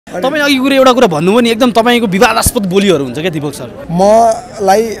तपाईँ अघि कुरा एउटा कुरा भन्नुभयो नि एकदम तपाईँको विवादास्पद बोलीहरू हुन्छ क्या दिपक सर।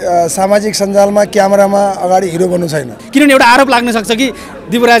 मलाई सामाजिक सञ्जालमा क्यामेरामा अगाडि हिरो बन्नु छैन। किनभने एउटा आरोप लाग्न सक्छ कि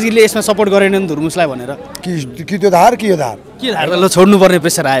दिपराजगिरीले यसमा सपोर्ट गरेनन् धुर्मुसलाई भनेर। कि त्यो धार कि यो धार के धार ल छोड्नुपर्ने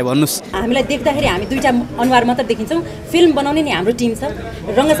प्रेसर आयो भन्नुहोस्। हामीलाई देख्दाखेरि हामी दुईटा अनुहार मात्र देखिन्छौँ। फिल्म बनाउने नि हाम्रो टिम छ,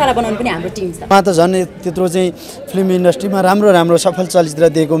 रङ्गशाला बनाउने पनि हाम्रो टिम छ। उहाँ त झन् त्यत्रो चाहिँ फिल्म इन्डस्ट्रीमा राम्रो राम्रो सफल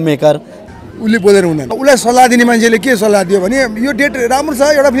चलचित्र दिएको मेकर। उसले बोलेर हुँदैन। उसलाई सल्लाह दिने मान्छेले के सल्लाह दियो भने यो डेट राम्रो छ,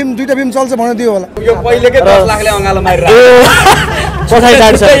 एउटा फिल्म दुईटा फिल्म चल्छ भनेर दियो होला। यो पहिलेकै 10 लाखले अँगालो मारिरहेको पछाडि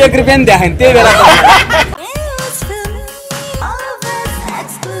काट्छ 1 रुपैयाँ पनि देखाइन त्यही बेला।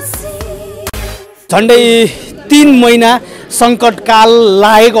 झन्डै 3 महिना सङ्कटकाल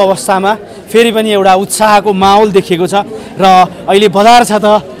लागेको अवस्थामा फेरि पनि एउटा उत्साहको माहौल देखिएको छ र अहिले बजार छ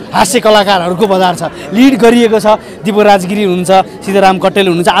त हास्य कलाकारहरूको बजार छ। लिड गरिएको छ दिपराज गिरी हुनुहुन्छ, सीताराम कट्टेल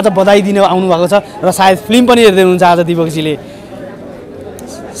हुनुहुन्छ। आज बधाई दिन आउनुभएको छ र सायद फिल्म पनि हेर्दै हुनुहुन्छ आज दिपकजीले।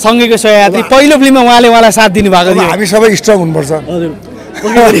 सँगैको सहयात्री पहिलो फिल्ममा उहाँलाई साथ दिनुभएको थियो। हामी सबै स्ट्रङ हुनुपर्छ।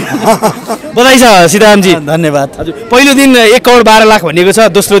 बधाई छ सीतारामजी, धन्यवाद। हजुर पहिलो दिन 1 करोड 12 लाख भनिएको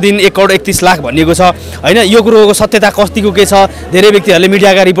छ, दोस्रो दिन 1 करोड 31 लाख भनिएको छ होइन। यो कुरोको सत्यता कतिको के छ धेरै व्यक्तिहरूले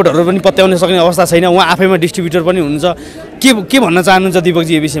मिडियाका रिपोर्टहरू पनि पत्याउन सक्ने अवस्था छैन। उहाँ आफैमा डिस्ट्रिब्युटर पनि हुनुहुन्छ। के भन्न चाहनुहुन्छ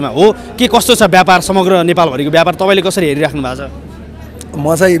दिपकजी यो विषयमा? हो के कस्तो छ व्यापार, समग्र नेपालभरिको व्यापार तपाईँले कसरी हेरिराख्नु भएको छ?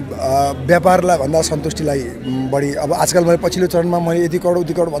 म चाहिँ व्यापारलाई भन्दा सन्तुष्टिलाई बढी अब आजकल मैले पछिल्लो चरणमा मैले यति करोड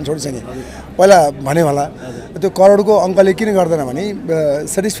उति करोड भन्नु छोडेको छैन। पहिला भने होला त्यो करोडको अङ्कले किन गर्दैन भने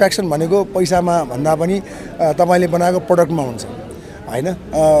सेटिस्फ्याक्सन भनेको पैसामा भन्दा पनि तपाईँले बनाएको प्रडक्टमा हुन्छ होइन।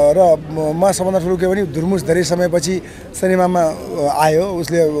 र म सबभन्दा ठुलो के भने धुर्मुस धेरै समयपछि सिनेमामा आयो।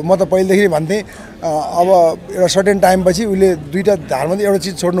 उसले म त पहिलेदेखि भन्थेँ अब एउटा सर्टेन टाइमपछि उसले दुईवटा धारमध्ये एउटा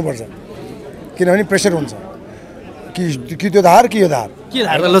चिज छोड्नुपर्छ किनभने प्रेसर हुन्छ। कि त्यो धार कि यो धार के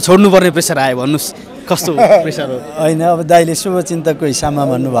धार ल छोड्नुपर्ने प्रेसर आयो भन्नुहोस्। कस्तो प्रेसर हो? होइन अब दाइले शुभचिन्तकको हिसाबमा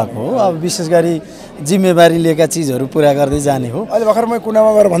भन्नुभएको हो। अब विशेष गरी जिम्मेवारी लिएका चिजहरू पुरा गर्दै जाने हो। अहिले भर्खर म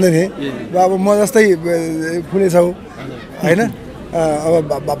कुनामा गएर भन्दै थिएँ अब म जस्तै फुले छौ होइन।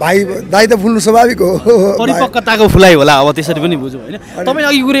 अब भाइ दाइ त फुल्नु स्वाभाविक हो, परिपक्वताको फुलाइ होला अब त्यसरी पनि बुझौँ होइन। तपाईँ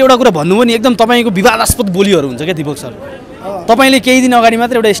अघि एउटा कुरा भन्नुभयो नि एकदम तपाईँको विवादास्पद बोलीहरू हुन्छ क्या दिपक सर। तपाईँले केही दिन अगाडि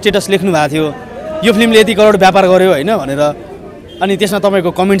मात्र एउटा स्टेटस लेख्नु भएको थियो यो फिल्मले यति करोड व्यापार गर्यो होइन भनेर। अनि त्यसमा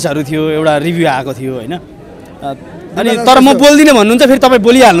तपाईँको कमेन्ट्सहरू थियो, एउटा रिभ्यू आएको थियो होइन। अनि तर म बोल्दिनँ भन्नुहुन्छ, फेरि तपाईँ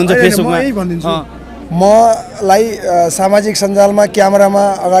बोलिहाल्नुहुन्छ फेसबुकमा। मलाई सामाजिक सञ्जालमा क्यामेरामा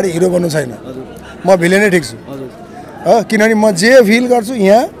अगाडि हिरो बन्नु छैन। म भिलेनै ठिक छु हो, किनभने म जे फिल गर्छु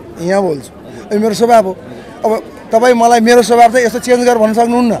यहाँ बोल्छु। मेरो स्वभाव हो। अब तपाईँ मलाई मेरो स्वभाव चाहिँ यस्तो चेन्ज गर भन्न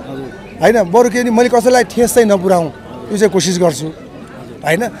सक्नुहुन्न होइन। बरु के भने मैले कसैलाई ठेस चाहिँ नपुऱ्याउँ यो चाहिँ कोसिस गर्छु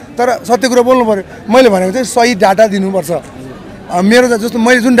होइन। तर सत्य कुरा बोल्नु पऱ्यो। मैले भनेको चाहिँ सही डाटा दिनुपर्छ। मेरो जस्तो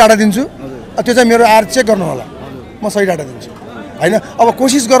मैले जुन डाटा दिन्छु त्यो चाहिँ मेरो आएर चेक गर्नु होला। म सही डाटा दिन्छु होइन। अब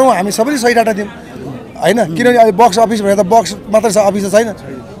कोसिस गरौँ हामी सबैले सही डाटा दिउँ होइन। किनभने अहिले बक्स अफिस भनेर त बक्स मात्र छ, अफिस त छैन।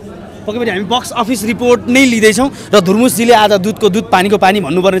 पक्कै पनि हामी बक्स अफिस रिपोर्ट नै लिँदैछौँ र धुर्मुसजीले आज दुधको दुध पानीको पानी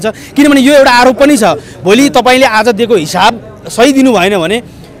भन्नुपर्ने छ। किनभने यो एउटा आरोप पनि छ, भोलि तपाईँले आज दिएको हिसाब सही दिनु भएन भने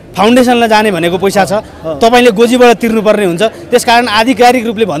फाउन्डेसनलाई जाने भनेको पैसा छ, तपाईँले गोजीबाट तिर्नुपर्ने हुन्छ। त्यसकारण आधिकारिक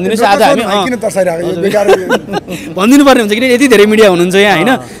रूपले भनिदिनुहोस् आज हामी भनिदिनुपर्ने हुन्छ किनभने यति धेरै मिडिया हुनुहुन्छ यहाँ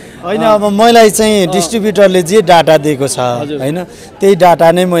होइन। होइन अब मलाई चाहिँ डिस्ट्रिब्युटरले जे डाटा दिएको छ होइन त्यही डाटा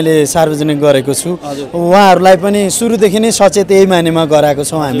नै मैले सार्वजनिक गरेको छु। उहाँहरूलाई पनि सुरुदेखि नै सचेत यही मानेमा गराएको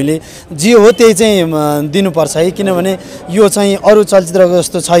छौँ हामीले। जे हो त्यही चाहिँ दिनुपर्छ है, किनभने यो चाहिँ अरू चलचित्रको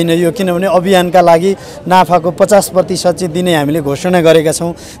जस्तो छैन यो। किनभने अभियानका लागि नाफाको 50% चाहिँ दिने हामीले घोषणा गरेका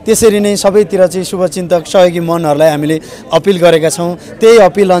छौँ। त्यसरी नै सबैतिर चाहिँ शुभचिन्तक सहयोगी मनहरूलाई हामीले अपिल गरेका छौँ। त्यही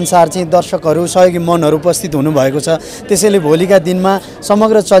अपिल अनुसार चाहिँ दर्शकहरू सहयोगी मनहरू उपस्थित हुनुभएको छ। त्यसैले भोलिका दिनमा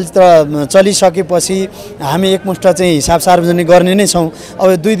समग्र चलचित्र चलिसकेपछि हामी एकमुष्ट चाहिँ हिसाब सार्वजनिक गर्ने नै छौँ।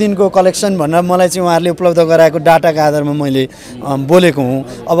 अब 2 दिनको कलेक्सन भनेर मलाई चाहिँ उहाँहरूले उपलब्ध गराएको डाटाको आधारमा मैले बोलेको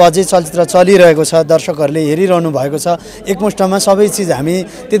हुँ। अब अझै चलचित्र चलिरहेको छ, दर्शकहरूले हेरिरहनु भएको छ। एकमुष्टमा सबै चिज हामी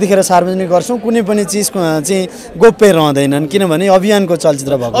त्यतिखेर सार्वजनिक गर्छौँ। कुनै पनि चिज चाहिँ गोप्य रहँदैनन् किनभने अभियानको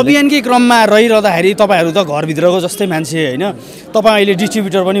चलचित्र भएको। अभियानकै क्रममा रहिरहँदाखेरि तपाईँहरू त घरभित्रको जस्तै मान्छे होइन। तपाईँ अहिले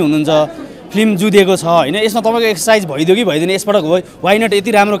डिस्ट्रिब्युटर पनि हुनुहुन्छ, फिल्म जुदिएको छ होइन। यसमा तपाईँको एक्सर्साइज भइदियो कि भइदिने यसबाट वाइ नट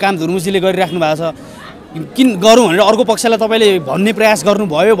यति राम्रो काम धुर्मुसजीले गरिराख्नु भएको छ किन गरौँ भनेर अर्को पक्षलाई तपाईँले भन्ने प्रयास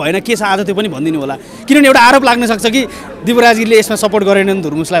गर्नुभयो भएन के छ आज त्यो पनि भनिदिनु होला। किनभने एउटा आरोप लाग्न सक्छ कि दिपराजगिरीले यसमा सपोर्ट गरेनन्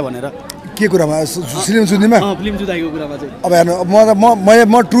धुर्मुसलाई भनेर। के कुरामा? फिल्म जुद्नेमा? फिल्म जुदाइको कुरामा चाहिँ अब हेर्नु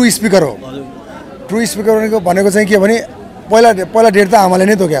म ट्रु स्पिकर हो। ट्रु स्पिकर भनेको चाहिँ के भने पहिला डेट त आमाले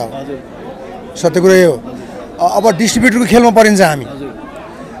नै तोक्या हो। सत्य कुरा यो हो। अब डिस्ट्रिब्युटरको खेलमा परिन्छ हामी।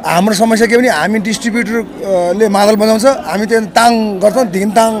 हाम्रो समस्या के भने हामी डिस्ट्रिब्युटरले मादल बजाउँछ, हामी त्यो ताङ गर्छौँ, धिन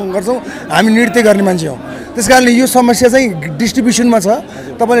ताङ गर्छौँ। हामी नृत्य गर्ने मान्छे हौँ। त्यस कारणले यो समस्या चाहिँ डिस्ट्रिब्युसनमा छ।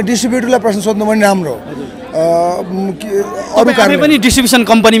 तपाईँले डिस्ट्रिब्युटरलाई प्रश्न सोध्नु पनि राम्रो अरू तपाईँ पनि डिस्ट्रिब्युसन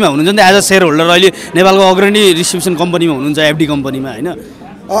कम्पनीमा हुनुहुन्छ नि एज अ सेयर होल्डर, अहिले नेपालको अग्रणी डिस्ट्रिब्युसन कम्पनीमा हुनुहुन्छ, एफडी कम्पनीमा होइन।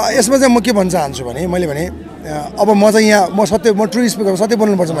 यसमा चाहिँ म के भन्न चाहन्छु भने मैले भने अब म चाहिँ यहाँ म ट्रु स्पिकर सत्य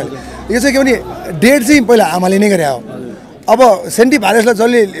बोल्नुपर्छ। मैले यो चाहिँ के भने डेट चाहिँ पहिला आमाले नै गरे हो। अब सेन्टी भाइरसलाई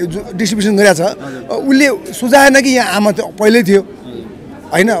जसले डिस्ट्रिब्युसन गरेको छ उसले सुझाएन कि यहाँ आमा त पहिल्यै थियो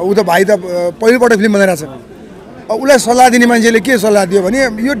होइन, ऊ त भाइ त पहिलोपल्ट फिल्म बनाइरहेको छ। उसलाई सल्लाह दिने मान्छेले के सल्लाह दियो भने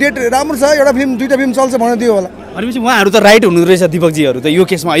यो डेट राम्रो छ, एउटा फिल्म दुईवटा फिल्म चल्छ भनेर दियो होला। भनेपछि उहाँहरू त राइट हुनु रहेछ दिपकजीहरू त यो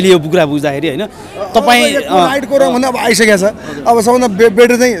केसमा अहिले यो कुरा बुझ्दाखेरि होइन। तपाईँ राइटको रङभन्दा अब आइसकेको छ। अब सबभन्दा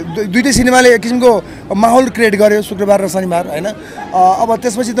बेटर चाहिँ दुइटै सिनेमाले एक किसिमको माहौल क्रिएट गर्यो शुक्रबार र शनिबार होइन। अब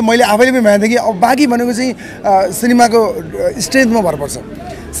त्यसपछि त मैले आफैले पनि भनेको थिएँ कि अब बाँकी भनेको चाहिँ सिनेमाको स्ट्रेन्थमा भर पर्छ।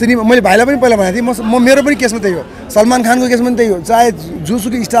 सिनेमा मैले भाइलाई पनि पहिला भनेको थिएँ, म मेरो पनि केसमा त्यही हो, सलमान खानको केसमा पनि त्यही हो, चाहे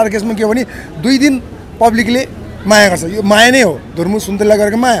जुसुकै स्टार केसमा के हो भने 2 दिन पब्लिकले माया गर्छ, यो माया नै हो, धुर्मुस सुन्तला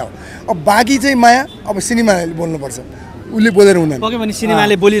गरेको माया हो। अब बाँकी चाहिँ माया अब सिनेमाले बोल्नुपर्छ, उसले बोलेर हुँदैन। पक्कै पनि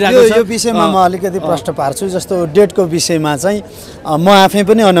सिनेमाले बोलिरहेको छ। यो विषयमा म अलिकति प्रश्न पार्छु। जस्तो डेटको विषयमा चाहिँ म आफै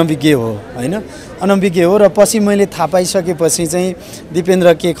पनि अनभिज्ञ हो होइन, अनभिज्ञ हो र पछि मैले थाहा पाइसकेपछि चाहिँ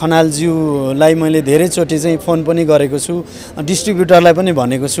दिपेन्द्र के खनालज्यूलाई मैले धेरैचोटि चाहिँ फोन पनि गरेको छु, डिस्ट्रिब्युटरलाई पनि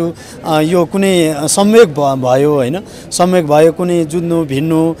भनेको छु यो कुनै संयोग भयो होइन, संयोग भयो कुनै जुझ्नु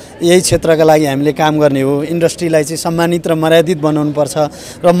भिन्नु यही क्षेत्रका लागि हामीले काम गर्ने हो, इन्डस्ट्रीलाई चाहिँ सम्मानित र मर्यादित बनाउनुपर्छ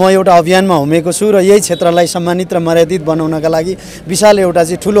र म एउटा अभियानमा हुमेको छु र यही क्षेत्रलाई सम्मानित र मर्यादित बनाउनका लागि विशाल एउटा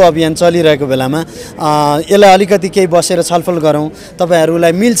चाहिँ ठुलो अभियान चलिरहेको बेलामा यसलाई अलिकति केही बसेर छलफल गरौँ,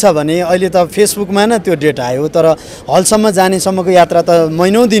 तपाईँहरूलाई मिल्छ भने अहिले त फेसबुकमा न त्यो डेट आयो तर हलसम्म जानेसम्मको यात्रा त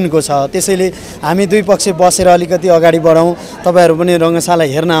महिनौँ दिनको छ, त्यसैले हामी दुई पक्ष बसेर अलिकति अगाडि बढौँ, तपाईँहरू पनि रङ्गशाला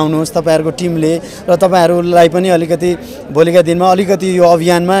हेर्न आउनुहोस् तपाईँहरूको टिमले र तपाईँहरूलाई पनि अलिकति भोलिका दिनमा अलिकति यो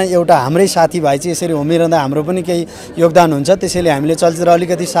अभियानमा एउटा हाम्रै साथीभाइ चाहिँ यसरी होमिरहँदा हाम्रो पनि केही योगदान हुन्छ, त्यसैले हामीले चलचित्र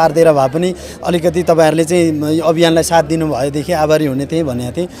अलिकति साथ दिएर भए पनि अलिकति तपाईँहरूले चाहिँ अभियानलाई साथ दिनुभएदेखि आभारी हुने थिएँ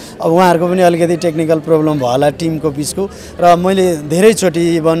भनेको थिएँ। अब उहाँहरूको पनि अलिकति टेक्निकल प्रब्लम भयो होला टिमको बिचको र मैले धेरैचोटि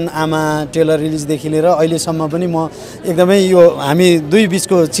इभन आमा ट्रेलर रिलिजदेखि लिएर अहिलेसम्म पनि म एकदमै यो हामी दुई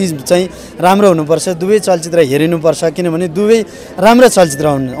बिचको चिज चाहिँ राम्रो हुनुपर्छ, दुवै चलचित्र हेरिनुपर्छ किनभने दुवै राम्रो चलचित्र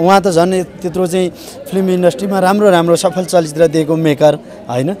हुन्। उहाँ त झन् त्यत्रो चाहिँ फिल्म इन्डस्ट्रीमा राम्रो राम्रो सफल चलचित्र दिएको मेकर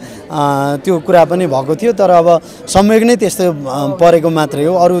होइन, त्यो कुरा पनि भएको थियो तर अब संयोग नै त्यस्तो परेको मात्रै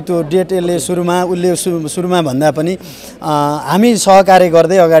हो। अरू त्यो डेटले उसले सुरुमा भन्दा पनि हामी सहकार्य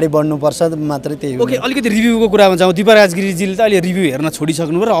गर्दै अगाडि बढ्नुपर्छ मात्रै त्यही हो। ओके, अलिकति रिभ्यूको कुरामा जाउँ। दिपक गिरीजीले त अहिले रिभ्यू हेर्न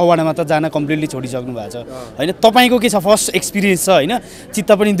छोडिसक्नु भयो र अवार्डमा त जान कम्प्लिटली छोडिसक्नु भएको छ होइन। तपाईँको के छ फर्स्ट एक्सपिरियन्स छ होइन,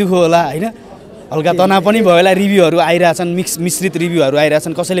 चित्त पनि दुःख होला होइन, हल्का तनाव पनि भयो होला, रिभ्यूहरू आइरहेछन्, मिश्रित रिभ्यूहरू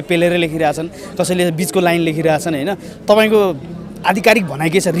आइरहेछन्, कसैले पेलेर लेखिरहेछन्, कसैले बिचको लाइन लेखिरहेछन् होइन। तपाईँको आधिकारिक भनाइ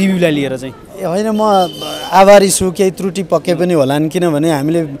के छ रिभ्यूलाई लिएर चाहिँ? होइन म आभारी छु, केही त्रुटि पक्कै पनि होलान् किनभने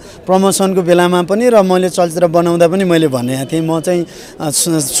हामीले प्रमोसनको बेलामा पनि र मैले चलचित्र बनाउँदा पनि मैले भनेको थिएँ म चाहिँ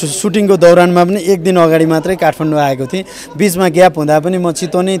सुटिङको दौरानमा पनि 1 दिन अगाडि मात्रै काठमाडौँ आएको थिएँ, बिचमा ग्याप हुँदा पनि म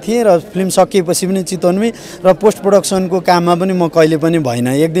चितवनै थिएँ र फिल्म सकिएपछि पनि चितवनमै र पोस्ट प्रोडक्सनको काममा पनि म कहिले पनि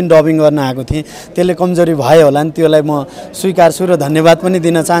भइनँ, 1 दिन डबिङ गर्न आएको थिएँ, त्यसले कमजोरी भयो होला नि, त्यसलाई म स्वीकार्छु र धन्यवाद पनि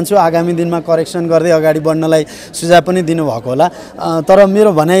दिन चाहन्छु। आगामी दिनमा करेक्सन गर्दै अगाडि बढ्नलाई सुझाव पनि दिनुभएको होला। तर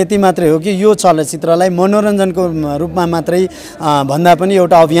मेरो भनाइ यति मात्रै हो कि यो चलचित्रलाई मनोरञ्जनको रूपमा मात्रै भन्दा पनि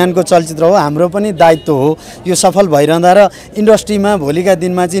एउटा अभियानको चलचित्र हो, हाम्रो पनि दायित्व हो यो सफल भइरहँदा र इन्डस्ट्रीमा भोलिका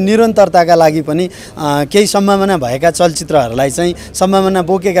दिनमा चाहिँ निरन्तरताका लागि पनि केही सम्भावना भएका चलचित्रहरूलाई चाहिँ सम्भावना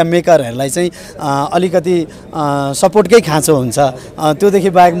बोकेका मेकरहरूलाई चाहिँ अलिकति सपोर्टकै खाँचो हुन्छ, त्योदेखि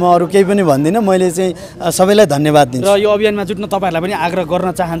बाहेक म अरू केही पनि भन्दिनँ। मैले चाहिँ सबैलाई धन्यवाद दिन्छु र यो अभियानमा जुट्न तपाईँहरूलाई पनि आग्रह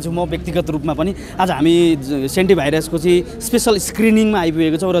गर्न चाहन्छु म व्यक्तिगत रूपमा पनि। आज हामी सेन्टी भाइरसको चाहिँ स्पेसल स्क्रिनिङमा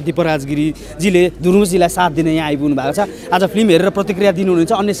आइपुगेको छौँ र दिपक गिरीजीले धुर्मुसजीलाई साथ दिने यहाँ आइपुग्नु भएको छ। आज फिल्म हेरेर प्रतिक्रिया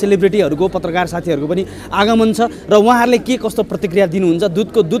दिनुहुनेछ, अन्य सेलिब्रिटीहरूको पत्रकार साथीहरूको पनि आगमन छ र उहाँहरूले के कस्तो प्रतिक्रिया दिनुहुन्छ,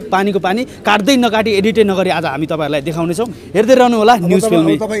 दुधको दुध पानीको पानी काट्दै नकाटी एडिटै नगरी आज हामी तपाईँहरूलाई देखाउनेछौँ। हेर्दै रहनु होला न्युज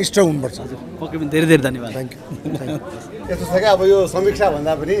फिल्मी। तपाईँ स्ट्रङ हुनुपर्छ। ओके, धेरै धेरै धन्यवाद। Thank you. यस्तो छ क्या अब यो समीक्षा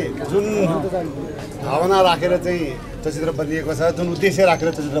भन्दा पनि जुन भावना राखेर चाहिँ चलचित्र बनिएको छ, जुन उद्देश्य राखेर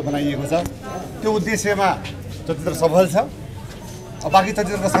चलचित्र बनाइएको छ त्यो उद्देश्यमा चलचित्र सफल छ। बाँकी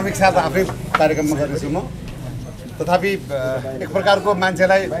चलचित्रको समीक्षा त आफ्नै कार्यक्रममा गर्नेछु म, तथापि एक प्रकारको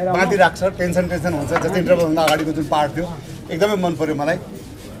मान्छेलाई बाँधिराख्छ, टेन्सन हुन्छ। जस्तै इन्टरभलभन्दा अगाडिको जुन पार्ट थियो एकदमै मन पऱ्यो मलाई।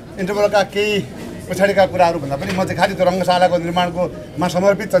 इन्टरभलका केही पछाडिका कुराहरू भन्दा पनि म चाहिँ खालि त्यो रङ्गशालाको निर्माणकोमा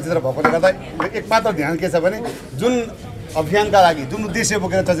समर्पित चलचित्र भएकोले गर्दा एक मात्र ध्यान के छ भने जुन अभियानका लागि जुन उद्देश्य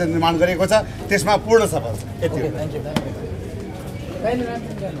बोकेर चलचित्र निर्माण गरिएको छ त्यसमा पूर्ण सफल छ। यति हो।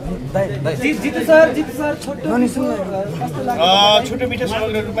 छोटो मिठो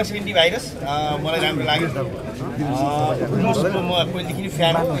समग्र रूपमा सेन्टी भाइरस मलाई राम्रो लाग्यो धुर्मुसको म पहिलेदेखि नै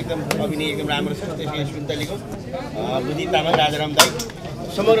फ्यान हो एकदम अभिनय एकदम राम्रो छ त्यसै सुन्तलीको बुद्धि तामाङ राजाराम दाई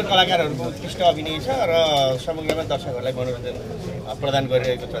समग्र कलाकारहरूको उत्कृष्ट अभिनय छ र समग्रमा दर्शकहरूलाई मनोरञ्जन प्रदान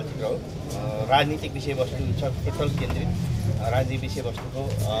गरिरहेको चलचित्र हो राजनीतिक विषयवस्तु छ पेट्रोल केन्द्रित राजनीतिक विषयवस्तुको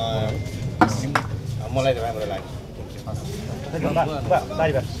मलाई राम्रो लाग्यो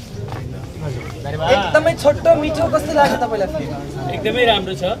एकदमै छोटो मिठो कस्तो लाग्यो तपाईँलाई एकदमै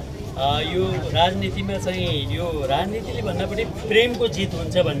राम्रो छ यो राजनीतिमा चाहिँ यो राजनीतिले भन्दा पनि प्रेमको जित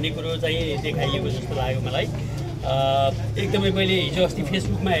हुन्छ भन्ने कुरो चाहिँ देखाइएको जस्तो लाग्यो मलाई एकदमै मैले हिजो अस्ति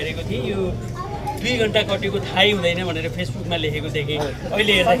फेसबुकमा हेरेको थिएँ यो 2 घण्टा कटेको थाहै हुँदैन भनेर फेसबुकमा लेखेको देखेँ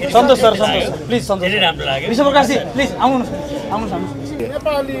अहिले हेर्दाखेरि सन्तोष सर सन्तोष प्लिज सन्तोष धेरै राम्रो लाग्यो विश्वप्रकाशजी प्लिज आउनुहोस्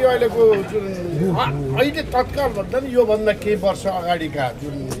नेपाली अहिलेको जुन अहिले तत्काल भन्दा पनि योभन्दा केही वर्ष अगाडिका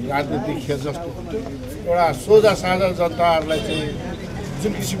जुन राजनीतिक खेल जस्तो एउटा सोझा साझा जनताहरूलाई चाहिँ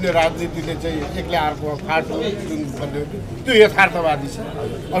जुन किसिमले राजनीतिले चाहिँ एक्लै अर्को फाटो जुन भन्ने त्यो यथार्थवादी छ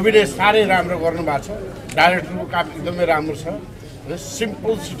अभिनय साह्रै राम्रो गर्नुभएको छ डाइरेक्टरको काम एकदमै राम्रो छ र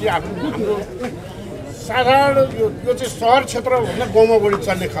सिम्पल सिटी हाम्रो साधारण यो चाहिँ सहर क्षेत्रभन्दा गाउँमा बढी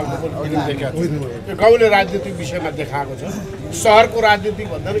चल्ने खालको फिल्म देखाएको छ त्यो गाउँले राजनीतिक विषयमा देखाएको छ सहरको राजनीतिक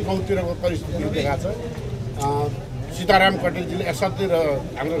भन्दा पनि गाउँतिरको परिस्थितिहरू देखाएको छ सीताराम कटेलजीले असाध्यै र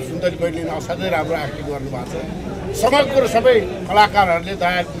हाम्रो सुन्दरी बहिनीले असाध्यै राम्रो एक्टिङ गर्नुभएको छ समग्र सबै कलाकारहरूले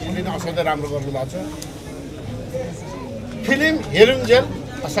दयालजीले नै असाध्यै राम्रो गर्नुभएको छ फिल्म हेरुन्जेल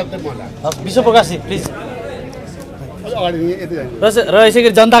असाध्यै मजा विश्वप्रकाशजी प्लिज अगाडि यति र यसै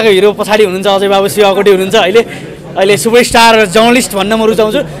गरी जनताको हिरो पछाडि हुनुहुन्छ अजय बाबु शिवाकोटी हुनुहुन्छ अहिले सुपरस्टार जर्नलिस्ट भन्न म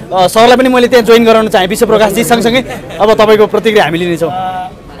रुचाउँछु सरलाई पनि मैले त्यहाँ जोइन गराउन चाहेँ विश्वप्रकाशजी सँगसँगै अब तपाईँको प्रतिक्रिया हामी लिनेछौँ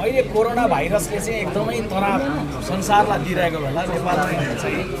अहिले कोरोना भाइरसले चाहिँ एकदमै तनाव संसारलाई दिइरहेको बेला नेपालमा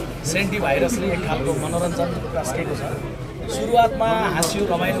चाहिँ सेन्टी भाइरसले एक खालको मनोरञ्जन टस्केको छ सुरुवातमा हाँस्यो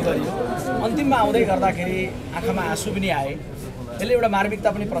रमाइलो गरियो अन्तिममा आउँदै गर्दाखेरि आँखामा आँसु पनि आए यसले एउटा मार्मिकता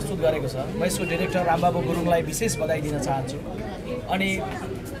पनि प्रस्तुत गरेको छ म यसको डिरेक्टर रामबाबु गुरुङलाई विशेष बधाई दिन चाहन्छु अनि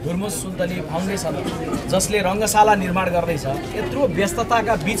धुर्मुस सुन्तली फाउन्डेसन जसले रङ्गशाला निर्माण गर्दैछ यत्रो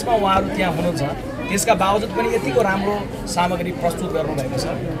व्यस्तताका बिचमा उहाँहरू त्यहाँ हुनुहुन्छ त्यसका बावजुद पनि यतिको राम्रो सामग्री प्रस्तुत गर्नुभएको छ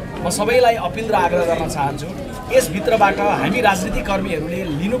म सबैलाई अपिल र आग्रह गर्न चाहन्छु यसभित्रबाट हामी राजनीतिक कर्मीहरूले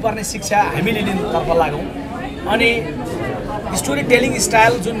लिनुपर्ने शिक्षा हामीले लिनुतर्फ लागौँ अनि स्टोरी टेलिङ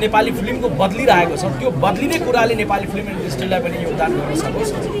स्टाइल जुन नेपाली फिल्मको बदलिरहेको छ त्यो बदलिने कुराले नेपाली फिल्म इन्डस्ट्रीलाई पनि योगदान गर्न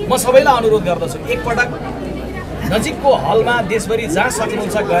सकोस् म सबैलाई अनुरोध गर्दछु एकपटक नजिकको हलमा देशभरि जहाँ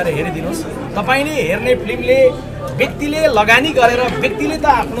सक्नुहुन्छ गएर हेरिदिनुहोस् तपाईँले हेर्ने फिल्मले व्यक्तिले लगानी गरेर व्यक्तिले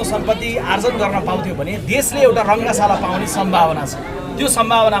त आफ्नो सम्पत्ति आर्जन गर्न पाउँथ्यो भने देशले एउटा रङ्गशाला पाउने सम्भावना छ त्यो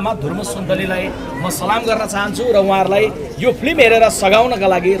सम्भावनामा धुर्मुस सुन्तलीलाई म सलाम गर्न चाहन्छु र उहाँहरूलाई यो फिल्म हेरेर सघाउनका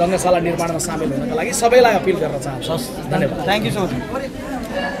लागि रङ्गशाला निर्माणमा सामेल हुनका लागि सबैलाई अपिल गर्न चाहन्छु धन्यवाद थ्याङ्क यू सो मच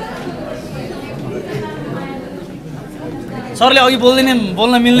सरले अघि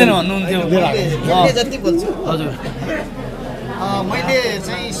बोल्न मिल्दैन भन्नुहुन्थ्यो जति बोल्छु हजुर मैले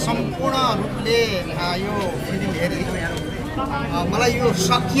चाहिँ सम्पूर्ण रूपले यो फिल्म हेरेँ मलाई यो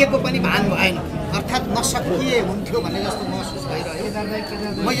सकिएको पनि भान भएन अर्थात् नसकिए हुन्थ्यो भन्ने जस्तो महसुस भइरह्यो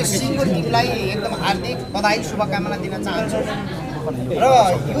म यो सिङ्गो टिमलाई एकदम हार्दिक बधाई शुभकामना दिन चाहन्छु र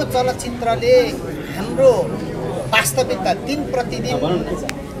यो चलचित्रले हाम्रो वास्तविकता दिन प्रतिदिन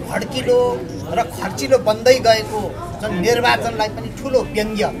भड्किलो र खर्चिलो बन्दै गएको जुन निर्वाचनलाई पनि ठुलो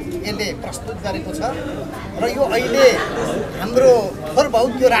व्यङ्ग्य यसले प्रस्तुत गरेको छ र यो अहिले हाम्रो थोर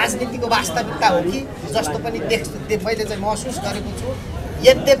बहुत यो राजनीतिको वास्तविकता हो कि जस्तो पनि मैले चाहिँ महसुस गरेको छु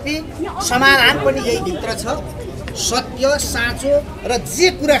यद्यपि समाधान पनि यही भित्र छ सत्य साँचो र जे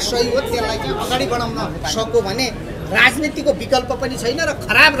कुरा सही हो त्यसलाई चाहिँ अगाडि बढाउन सक्यो भने राजनीतिको विकल्प पनि छैन र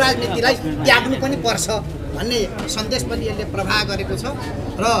खराब राजनीतिलाई त्याग्नु पनि पर्छ भन्ने सन्देश पनि यसले प्रवाह गरेको छ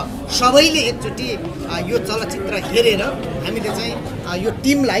र सबैले एकचोटि यो चलचित्र हेरेर हामीले चाहिँ यो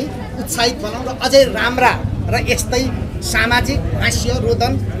टिमलाई उत्साहित बनाउँ र अझै राम्रा र यस्तै सामाजिक हास्य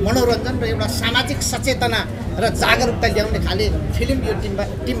रोदन मनोरञ्जन र एउटा सामाजिक सचेतना र जागरुकता ल्याउने खाले फिल्म यो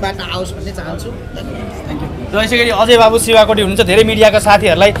टिमबाट आओस् भन्ने चाहन्छु थ्याङ्क यू र यसै गरी अजय बाबु शिवाकोटी हुनुहुन्छ धेरै मिडियाका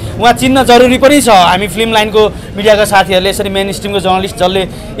साथीहरूलाई उहाँ चिन्न जरुरी पनि छ हामी फिल्म लाइनको मिडियाका साथीहरूले यसरी मेन स्ट्रिमको जर्नलिस्ट जसले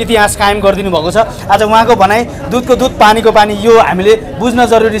इतिहास कायम गरिदिनु भएको छ आज उहाँको भनाइ दुधको दुध पानीको पानी यो हामीले बुझ्न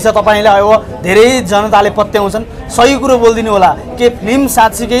जरुरी छ तपाईँले अब धेरै जनताले पत्याउँछन् सही कुरो बोलिदिनु होला के फिल्म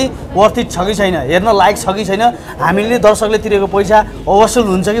साँच्चीकै वर्थित छ कि छैन हेर्न लायक छ कि छैन हामीले दर्शकले तिरेको पैसा अवसुल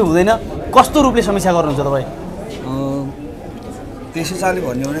हुन्छ कि हुँदैन कस्तो रूपले समीक्षा गर्नुहुन्छ तपाईँ त्यसै सालले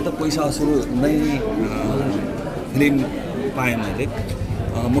भन्यो भने त पैसा असुल नै फिल्म पाएँ मैले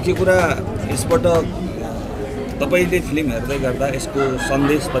मुख्य कुरा यसबाट तपाईँले फिल्म हेर्दै गर्दा यसको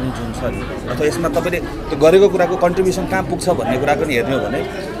सन्देश पनि जुन छ नि अथवा यसमा तपाईँले त्यो गरेको कुराको कन्ट्रिब्युसन कहाँ पुग्छ भन्ने कुराको नि हेर्ने हो भने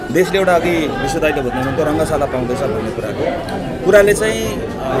देशले एउटा अघि विश्वदायले भन्नुहुन्थ्यो रङ्गशाला पाउँदैछ भन्ने कुराले चाहिँ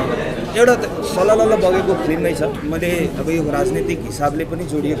एउटा सलल बगेको फिल्म नै छ। मैले अब यो राजनीतिक हिसाबले पनि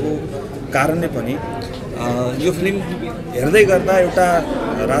जोडिएको कारणले पनि यो फिल्म हेर्दै गर्दा एउटा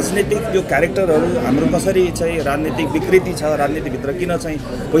राजनीतिक जो क्यारेक्टरहरू हाम्रो कसरी चाहिँ राजनीतिक विकृति छ, राजनीतिभित्र किन चाहिँ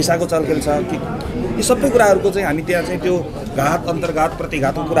पैसाको चलखेल छ कि यी सबै कुराहरूको चाहिँ हामी त्यहाँ चाहिँ त्यो घात अन्तर्घात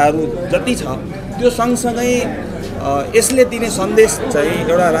प्रतिघातको कुराहरू जति छ त्यो सँगसँगै यसले दिने सन्देश चाहिँ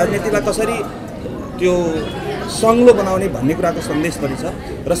एउटा राजनीतिलाई कसरी त्यो सङ्लो बनाउने भन्ने कुराको सन्देश पनि छ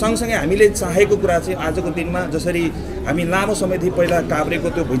र सँगसँगै हामीले चाहेको कुरा चाहिँ आजको दिनमा जसरी हामी लामो समयदेखि पहिला काभ्रेको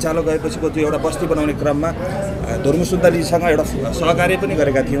त्यो भुइँचालो गएपछिको त्यो एउटा बस्ती बनाउने क्रममा धुर्मुस सुन्दरीसँग एउटा सहकार्य पनि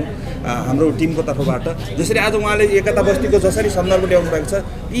गरेका थियौँ हाम्रो टिमको तर्फबाट। जसरी आज उहाँले एकता बस्तीको जसरी सन्दर्भ ल्याउनु भएको छ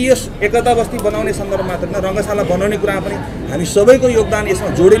यस एकता बस्ती बनाउने सन्दर्भ मात्र न रङ्गशाला बनाउने कुरा पनि हामी सबैको योगदान यसमा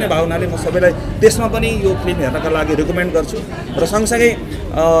जोडिने भावनाले म सबैलाई त्यसमा पनि यो फिल्म हेर्नका लागि रिकमेन्ड गर्छु र सँगसँगै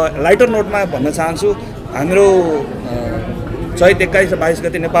लाइटर नोटमा भन्न चाहन्छु हाम्रो चैत 21 र 22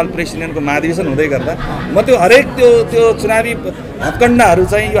 गते नेपाल प्रेसिडेन्टको महाधिवेशन हुँदै गर्दा म त्यो हरेक त्यो चुनावी हत्कण्डाहरू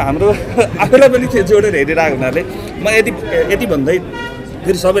चाहिँ यो हाम्रो आफूलाई पनि त्यो जोडेर हेरिरहेको हुनाले म यति भन्दै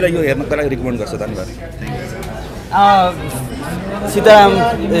फेरि सबैलाई यो हेर्नको लागि रिकमेन्ड गर्छु। धन्यवाद। सीताराम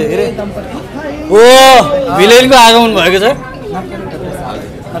ओ भिलेनको आगमन भएको छ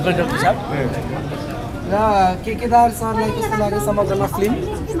र केदार सरलाई कस्तो लाग्यो समग्रमा फिल्म?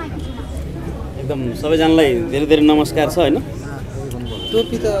 एकदम सबैजनालाई धेरै धेरै नमस्कार छ होइन।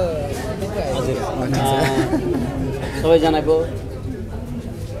 टोपी त हजुर सबैजनाको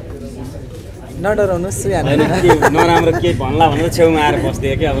नडराउनुहोस् होइन के नराम्रो के भन्ला भनेर छेउमा आएर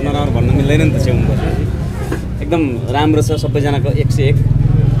बस्दियो कि अब नराम्रो भन्न मिल्दैन नि त छेउमा बस्नु। एकदम राम्रो छ सबैजनाको 101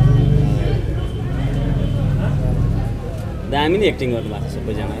 दामी नै एक्टिङ गर्नुभएको छ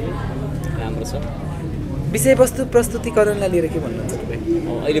सबैजनाले राम्रो छ। विषयवस्तु प्रस्तुतिकरणलाई लिएर के भन्नुहुन्छ तपाईँ?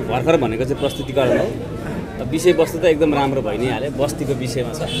 अहिले भर्खर भनेको चाहिँ प्रस्तुतिकरण हो। विषयवस्तु त एकदम राम्रो भइ नै हाल्यो बस्तीको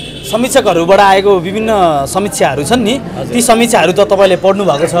विषयमा छ। समीक्षकहरूबाट आएको विभिन्न समीक्षाहरू छन् नि ती समीक्षाहरू त तपाईँले पढ्नु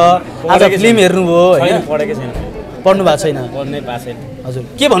भएको छ आज फिल्म हेर्नुभयो होइन? पढेकै छैन। पढ्नु भएको छैन? पढ्नै पाएको छैन। हजुर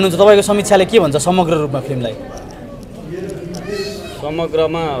के भन्नुहुन्छ तपाईँको समीक्षाले के भन्छ समग्र रूपमा फिल्मलाई?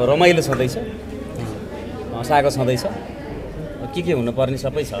 समग्रमा रमाइलो छँदैछ हँसाएको छँदैछ के हुनुपर्ने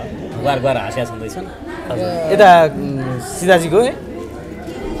सबै छ बार हाँस्या छँदैछन्। यता सीताजीको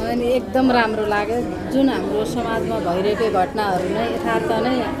अनि एकदम राम्रो लाग्यो जुन हाम्रो समाजमा भइरहेको घटनाहरू नै यथार्थ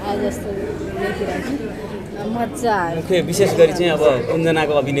नै आए जस्तो देखिरहेको मजा आयो। मुख्य विशेष गरी चाहिँ अब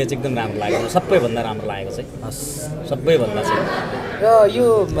कुञ्जनाको अभिनय चाहिँ एकदम राम्रो लाग्यो सबैभन्दा राम्रो लागेको चाहिँ सबैभन्दा चाहिँ। र यो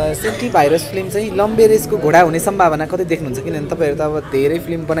सेन्टी भाइरस फिल्म चाहिँ लम्बे रेसको घोडा हुने सम्भावना कतै देख्नुहुन्छ? किनभने तपाईँहरू त अब धेरै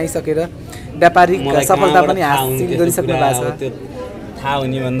फिल्म बनाइसकेर व्यापारिक सफलता पनि हासिल गरिसक्नु भएको छ। त्यो थाहा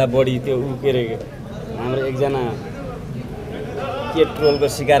हुने भन्दा बढी त्यो के अरे हाम्रो एकजना के ट्रोलको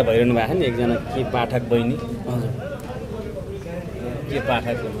शिकार भइरहनु भएको नि एकजना के पाठक बहिनी के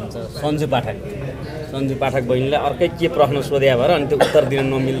पाठक हुनुहुन्छ सन्जु पाठक बहिनीलाई अर्कै के प्रश्न सोध्या भएर अनि त्यो उत्तर दिन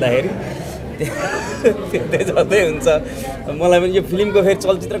नमिल्दाखेरि जस्तै हुन्छ। मलाई पनि यो फिल्मको फेरि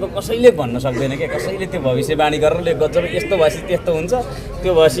चलचित्रको कसैले भन्न सक्दैन क्या कसैले त्यो भविष्यवाणी गरेर गजब यस्तो भएपछि त्यस्तो हुन्छ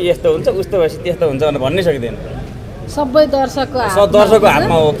त्यो भएपछि यस्तो हुन्छ उस्तो भएपछि त्यस्तो हुन्छ भनेर भन्नै सक्दैन। सबै दर्शकको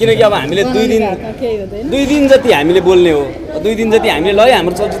हातमा हो किनकि अब हामीले 2 दिन जति हामीले बोल्ने हो 2 दिन जति हामीले ल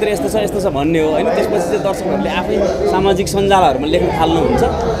हाम्रो चलचित्र यस्तो छ भन्ने हो होइन। त्यसपछि चाहिँ दर्शकहरूले आफै सामाजिक सञ्जालहरूमा लेख्न थाल्नुहुन्छ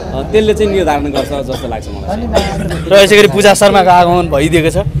त्यसले चाहिँ निर्धारण गर्छ जस्तो लाग्छ मलाई। र यसै गरी पूजा शर्माको आगमन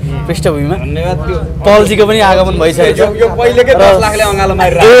भइदिएको छ पृष्ठभूमिमा। धन्यवाद। त्यो पलजीको पनि आगमन भइसकेको छ। यो पहिलेकै 10 लाखले अँगालो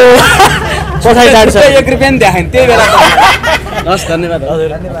मारिरहेको पठाइ डाडी साहब 1 रुपैयाँ पनि देखाएन त्यही बेला। हस् धन्यवाद।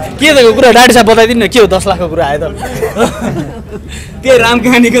 हजुर के भएको कुरा डाडी साहब बताइदिनु न के हो 10 लाखको कुरा आयो त? त्यही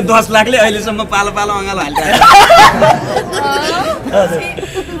रामकहानीको 10 लाखले अहिलेसम्म पालो अँगालो हालिरहेको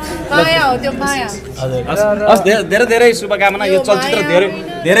धेरै धेरै शुभकामना। यो चलचित्र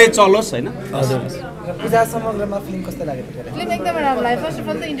धेरै चलोस् होइन। पूजा समग्रमा फिल्म कस्तो लाग्यो? फिल्म एकदमै राम्रो लाग्यो। फर्स्ट अफ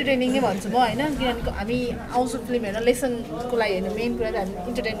अल त इन्टरटेनिङै भन्छु म होइन किनभने हामी आउँछौँ फिल्म हेर्न लेसनको लागि हेर्नु मेन कुरा चाहिँ हामी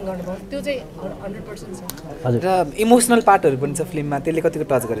इन्टरटेन गर्नुभयो त्यो चाहिँ 100% छ। र इमोसनल पार्टहरू पनि छ फिल्ममा त्यसले कतिको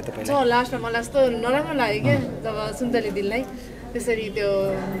टच गर्यो तपाईँलाई? सो लास्टमा मलाई यस्तो नराम्रो लाग्यो क्या जब सुन्तले दिललाई त्यसरी त्यो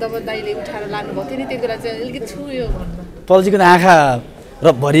जब दाइले उठाएर लानुभएको थियो नि त्यो कुरा चाहिँ अलिकति छुयो भन्नु। पलजीको त आँखा र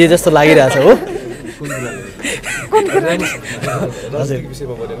भरिए जस्तो लागिरहेछ हो।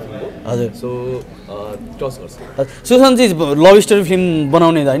 सुशान्तजी लभ स्टोरी फिल्म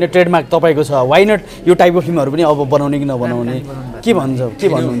बनाउने होइन ट्रेडमार्क तपाईँको छ वाइ नट यो टाइपको फिल्महरू पनि अब बनाउने कि नबनाउने के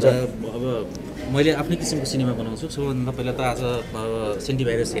भन्नुहुन्छ? अब मैले आफ्नै किसिमको सिनेमा बनाउँछु। सबभन्दा पहिला त आज सेन्टी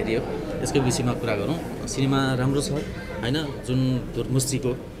भाइरस हेऱ्यो, यसको विषयमा कुरा गरौँ। सिनेमा राम्रो छ होइन, जुन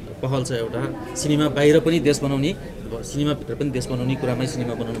धुर्मुसजीको पहल छ एउटा सिनेमा बाहिर पनि देश बनाउने, सिनेमाभित्र पनि देश बनाउने कुरामै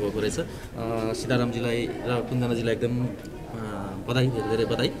सिनेमा बनाउनु भएको रहेछ। सीतारामजीलाई र कुन्दनाजीलाई एकदम बधाई, धेरै धेरै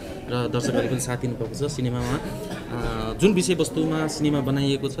बधाई र दर्शकहरूले पनि साथ दिनुभएको छ। सिनेमामा जुन विषयवस्तुमा सिनेमा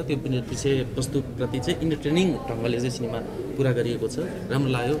बनाइएको छ त्यो विषयवस्तुप्रति चाहिँ इन्टरटेनिङ ढङ्गले चाहिँ सिनेमा पुरा गरिएको छ।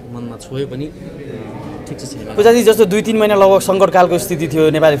 राम्रो लाग्यो, मनमा छोयो पनि, ठिक छ सिनेमा। पूजाजी जस्तो 2-3 महिना लगभग सङ्कटकालको स्थिति थियो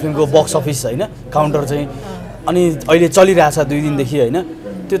नेपाली फिल्मको बक्स अफिस होइन, काउन्टर चाहिँ, अनि अहिले चलिरहेछ 2 दिनदेखि होइन।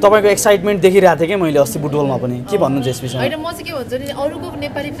 त्यो तपाईँको एक्साइटमेन्ट देखिरहेको थिएँ कि मैले अस्ति बुटबलमा पनि। के भन्नुहुन्छ यस विषयमा? होइन, म चाहिँ के भन्छु नि, अरूको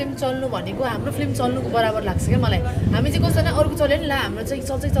नेपाली फिल्म चल्नु भनेको हाम्रो फिल्म चल्नुको बराबर लाग्छ क्या मलाई। हामी चाहिँ कस्तो नै अरूको चल्यो नि ला हाम्रो चाहिँ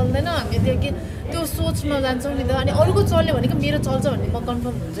चल्छ चल्दैन, हामी त्यो सोचमा जान्छौँ नि त। अनि अरूको चल्यो भनेको मेरो चल्छ भन्ने म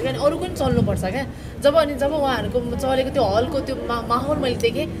कन्फर्म हुन्छु क्या। अनि अरूको पनि चल्नुपर्छ क्या। जब उहाँहरूको चलेको त्यो हलको त्यो माहौल मैले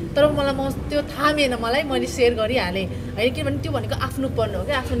देखेँ, तर मलाई त्यो थामेन, मैले सेयर गरिहालेँ होइन। किनभने त्यो भनेको आफ्नोपन हो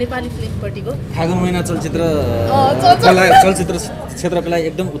क्या, आफ्नो नेपाली फिल्मपट्टिको। फागुन महिना चलचित्र क्षेत्रको लागि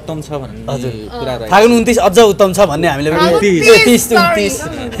एकदम उत्तम छ भन्ने कुरा रह्यो। फागुन 29 अझ उत्तम छ भन्ने हामीले 30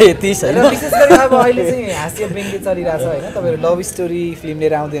 होइन। विशेष गरी अब अहिले चाहिँ हास्य व्यङ्ग्य चलिरहेछ होइन, तपाईँहरू लभ स्टोरी फिल्म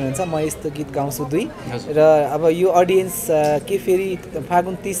लिएर आउँदै हुनुहुन्छ, म यस्तो गीत गाउँछु 2 र अब यो अडियन्स के फेरि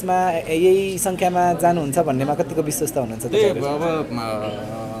फागुन 30 मा यही सङ्ख्यामा जानुहुन्छ भन्नेमा कतिको विश्वस्त हुनुहुन्छ? अब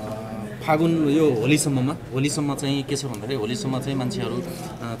फागुन यो होलीसम्म चाहिँ के छ भन्दाखेरि होलीसम्म चाहिँ मान्छेहरू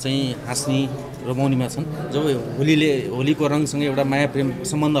चाहिँ हाँस्ने रमाउनेमा छन्। जब होलीको रङसँग एउटा माया प्रेम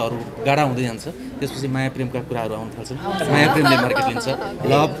सम्बन्धहरू गाढा हुँदै जान्छ, त्यसपछि माया प्रेमका कुराहरू आउन थाल्छन्। माया प्रेमले मार्केट लिन्छ,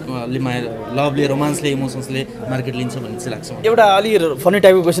 लभले रोमान्सले इमोसन्सले मार्केट लिन्छ भन्ने चाहिँ लाग्छ। एउटा अलि फनी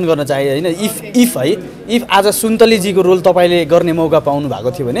टाइपको क्वेसन गर्न चाहे होइन, इफ आज सुन्तलीजीको रोल तपाईँले गर्ने मौका पाउनु भएको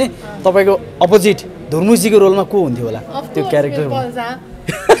थियो भने तपाईँको अपोजिट धुर्मुसजीको रोलमा को हुन्थ्यो होला त्यो क्यारेक्टर?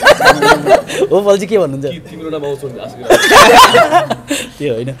 हो पलजी के भन्नुहुन्छ?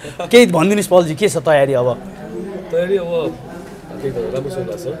 त्यो होइन, केही भनिदिनुहोस् पलजी, के छ तयारी? अब तयारी अब केही त राम्रोसँग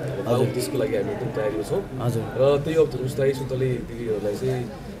लाग्छ। त्यसको लागि हामी एकदम तयारीमा छौँ। हजुर। र त्यही अब धुर्मुस दाइ सुन्तली दिदीहरूलाई चाहिँ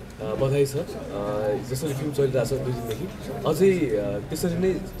बधाई छ। जसरी फिल्म चलिरहेछ 2 दिनदेखि अझै त्यसरी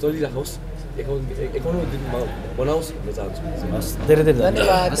नै चलिराखोस्, 51औं दिनमा बनाओस् भन्न चाहन्छु। धेरै धेरै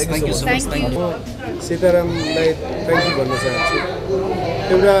धन्यवाद। सीतारामलाई थ्याङ्क यू भन्न चाहन्छु।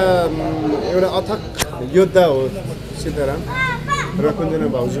 एउटा अथक योद्धा हो सीताराम र कुञ्जना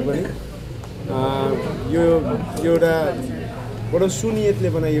भाउजू पनि। यो एउटा बडो सुनियतले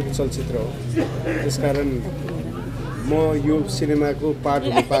बनाइएको चलचित्र हो, त्यसकारण म यो सिनेमाको पार्ट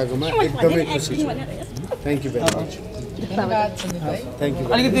हुन पाएकोमा एकदमै खुसी छु। Thank you very much. Thank you.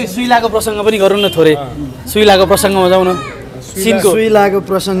 अलिकति सुइलाको प्रसङ्ग पनि गरौँ न, थोरै सुइलाको प्रसङ्गमा जाउँ न। सुइलाको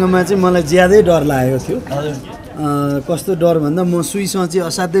प्रसङ्गमा चाहिँ मलाई ज्यादै डर लागेको थियो। कस्तो डर भन्दा म सुईसँग चाहिँ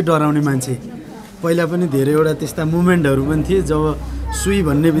असाध्यै डराउने मान्छे। पहिला पनि धेरैवटा त्यस्ता मुमेन्टहरू पनि थिए जब सुई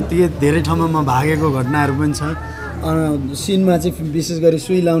भन्ने बित्तिकै धेरै ठाउँमा म भागेको घटनाहरू पनि छ। सिनमा चाहिँ विशेष गरी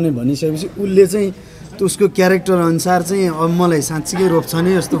सुई लाउने भनिसकेपछि उसले चाहिँ उसको क्यारेक्टर अनुसार चाहिँ अब मलाई साँच्चीकै रोप्छ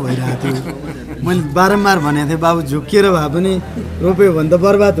नि जस्तो भइरहेको थियो। मैले बारम्बार भनेको थिएँ बाबु झुक्किएर भए पनि रोप्यो भने त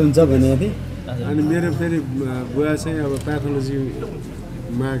बर्बाद हुन्छ भनेको थिएँ। अनि मेरो फेरि बुवा चाहिँ अब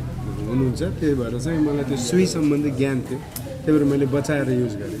प्याथोलोजीमा हुनुहुन्छ, त्यही भएर चाहिँ मलाई त्यो सुई सम्बन्धी ज्ञान थियो, त्यही भएर मैले बचाएर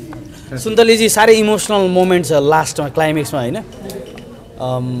युज गरेँ। सुन्तलीजी साह्रै इमोसनल मोमेन्ट छ लास्टमा, क्लाइमेक्समा होइन,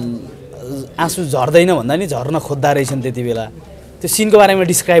 आँसु झर्दैन भन्दा नि झर्न खोज्दा रहेछन् त्यति बेला। त्यो सिनको बारेमा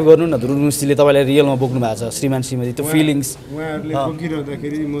डिस्क्राइब गर्नु न, धुर्मुसजीले तपाईँलाई रियलमा बोक्नु भएको छ श्रीमान श्रीमती, त्यो फिलिङ्स। उहाँहरूले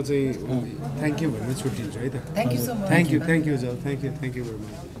बोकिरहँदाखेरि म चाहिँ थ्याङ्क यू भनेर छुट्टिन्छु है त। थ्याङ्क यू जल, थ्याङ्क यू भेरी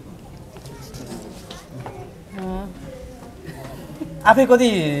मच। आफै कति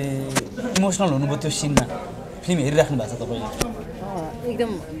इमोसनल हुनुभयो त्यो सिनमा? फिल्म हेरिराख्नु भएको छ तपाईँले?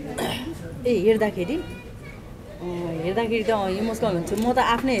 एकदम हेर्दाखेरि त इमोसनल हुन्छु म त।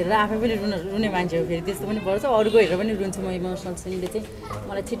 आफ्नै हेरेर आफै पनि रुने मान्छे हो, फेरि त्यस्तो पनि पर्छ, अरूको हेरेर पनि रुन्छु म। इमोसनल सिनले चाहिँ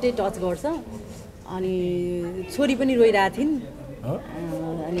मलाई छिट्टै टच गर्छ। अनि छोरी पनि रोइरहेको थिइन्,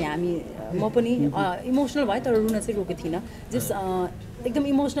 अनि म पनि इमोसनल भएँ, तर रुन चाहिँ रोकेको थिइनँ। जस एकदम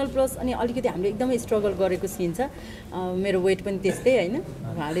इमोसनल प्लस अनि अलिकति हामीले एकदमै स्ट्रगल गरेको सिन छ। मेरो वेट पनि त्यस्तै होइन,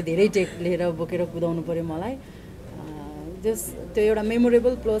 उहाँले धेरै टेक लिएर बोकेर कुदाउनु पऱ्यो मलाई। जस त्यो एउटा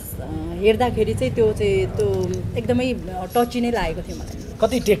मेमोरेबल प्लस हेर्दाखेरि चाहिँ त्यो एकदमै टची नै लागेको थियो मलाई।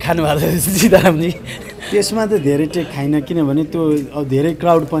 कति टेक खानु भएको थियो सीतारामजी? त्यसमा त धेरै टेक खाइन, किनभने त्यो अब धेरै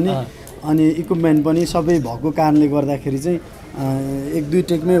क्राउड पनि अनि इक्विपमेन्ट पनि सबै भएको कारणले गर्दाखेरि चाहिँ 1-2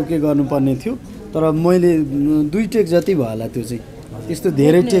 टेकमै ओके गर्नुपर्ने थियो, तर मैले 2 टेक जति भयो होला त्यो चाहिँ। त्यस्तो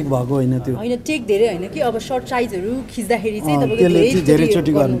धेरै टेक भएको होइन त्यो होइन टेक धेरै होइन कि अब सर्ट साइजहरू खिच्दाखेरि चाहिँ त्यसले तपाईँको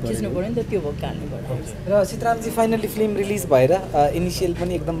धेरैचोटि खिच्नु पऱ्यो नि त त्यो भएको कारणले गर्दा र सीतारामजी फाइनली फिल्म रिलिज भएर इनिसियल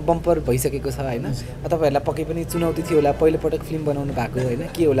पनि एकदम बम्पर भइसकेको छ होइन तपाईँहरूलाई पक्कै पनि चुनौती थियो होला पहिलोपटक फिल्म बनाउनु भएको होइन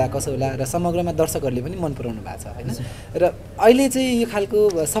के होला कसो होला र समग्रमा दर्शकहरूले पनि मन पराउनु भएको छ होइन र अहिले चाहिँ यो खालको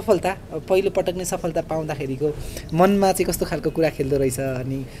सफलता पहिलोपटक नै सफलता पाउँदाखेरिको मनमा चाहिँ कस्तो खालको कुरा खेल्दो रहेछ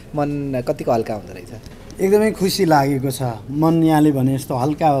अनि मन कतिको हल्का हुँदो रहेछ एकदमै खुसी लागेको छ मन यहाँले भने जस्तो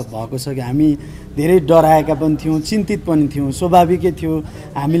हल्का भएको छ कि हामी धेरै डराएका पनि थियौँ चिन्तित पनि थियौँ स्वाभाविकै थियो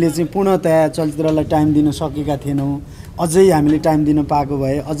हामीले चाहिँ पूर्णतया चलचित्रलाई टाइम दिन सकेका थिएनौँ अझै हामीले टाइम दिन पाएको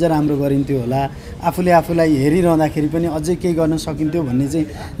भए अझ राम्रो गरिन्थ्यो होला आफूले आफूलाई हेरिरहँदाखेरि पनि अझै केही गर्न सकिन्थ्यो भन्ने चाहिँ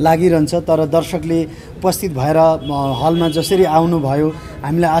लागिरहन्छ तर दर्शकले उपस्थित भएर हलमा जसरी आउनुभयो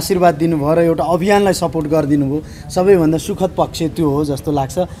हामीलाई आशीर्वाद दिनुभयो र एउटा अभियानलाई सपोर्ट गरिदिनु भयो सबैभन्दा सुखद पक्ष त्यो हो जस्तो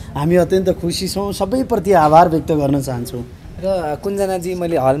लाग्छ हामी अत्यन्त खुसी छौँ सबैप्रति आभार व्यक्त गर्न चाहन्छौँ र कुञ्जनाजी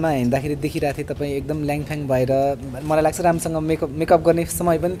मैले हलमा हिँड्दाखेरि देखिरहेको थिएँ तपाईँ एकदम ल्याङफ्याङ भएर मलाई लाग्छ राम्रोसँग मेकअप गर्ने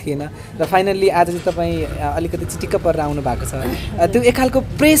समय पनि थिएन र फाइनल्ली आज चाहिँ तपाईँ अलिकति चिटिक्क परेर आउनु भएको छ त्यो एक खालको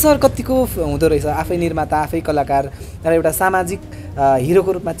प्रेसर कतिको हुँदो रहेछ आफै निर्माता आफै कलाकार र एउटा सामाजिक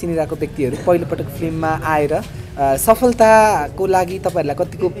हिरोको रूपमा चिनिरहेको व्यक्तिहरू पहिलोपटक फिल्ममा आएर सफलताको लागि तपाईँहरूलाई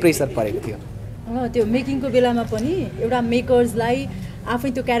कतिको प्रेसर परेको थियो त्यो मेकिङको बेलामा पनि एउटा मेकर्सलाई आफै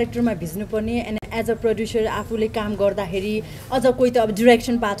त्यो क्यारेक्टरमा भिज्नुपर्ने एन्ड एज अ प्रड्युसर आफूले काम गर्दाखेरि अझ कोही त अब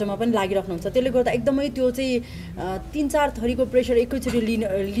डिरेक्सन पाटोमा पनि लागिराख्नुहुन्छ त्यसले गर्दा एकदमै त्यो चाहिँ 3-4 थरीको प्रेसर एकैचोटि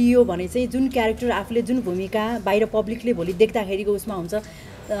लियो भने चाहिँ जुन क्यारेक्टर आफूले जुन भूमिका बाहिर पब्लिकले भोलि देख्दाखेरिको उसमा हुन्छ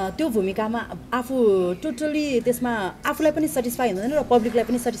त्यो भूमिकामा आफू टोटली त्यसमा आफूलाई पनि सेटिस्फाई हुँदैन र पब्लिकलाई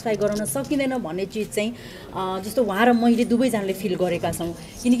पनि सेटिस्फाई गराउन सकिँदैन भन्ने चिज चाहिँ जस्तो उहाँ र मैले दुवैजनाले फिल गरेका छौँ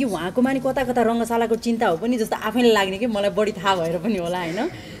किनकि उहाँको मानि कता कता रङ्गशालाको चिन्ता हो पनि जस्तो आफैलाई लाग्ने कि मलाई बढी थाहा भएर पनि होला होइन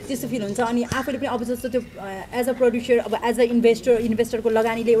त्यस्तो फिल हुन्छ अनि आफूले पनि अब जस्तो त्यो एज अ प्रड्युसर अब एज अ इन्भेस्टरको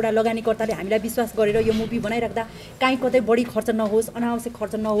लगानीले एउटा लगानीकर्ताले हामीलाई विश्वास गरेर यो मुभी बनाइराख्दा काहीँ कतै बढी खर्च नहोस् अनावश्यक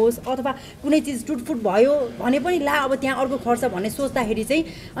खर्च नहोस् अथवा कुनै चिज टुटफुट भयो भने पनि ला अब त्यहाँ अर्को खर्च भन्ने सोच्दाखेरि चाहिँ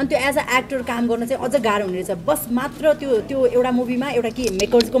अनि त्यो एज अ एक्टर काम गर्न चाहिँ अझ गाह्रो हुने रहेछ बस मात्र त्यो एउटा मुभीमा एउटा कि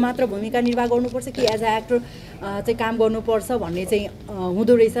मेकर्सको मात्र भूमिका निर्वाह गर्नुपर्छ कि एज अ एक्टर चाहिँ काम गर्नुपर्छ भन्ने चाहिँ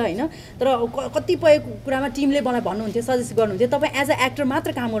हुँदो रहेछ होइन तर कतिपय कुरामा टिमले मलाई भन्नुहुन्थ्यो सजेस्ट गर्नुहुन्थ्यो तपाईँ एज अ एक्टर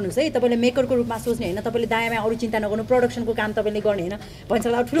मात्र काम गर्नुहोस् है तपाईँले मेकरको रूपमा सोच्ने होइन तपाईँले दायाँमा अरू चिन्ता नगर्नु प्रोडक्सनको काम तपाईँले गर्ने होइन भन्छ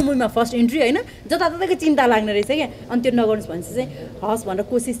अब ठुलो मुभीमा फर्स्ट इन्ट्री होइन जताततैको चिन्ता लाग्ने रहेछ क्या अनि त्यो नगर्नुहोस् भने चाहिँ हस् भनेर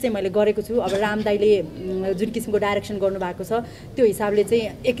कोसिस चाहिँ मैले गरेको छु अब राम दाइले जुन किसिमको डाइरेक्सन गर्नुभएको छ त्यो हिसाबले चाहिँ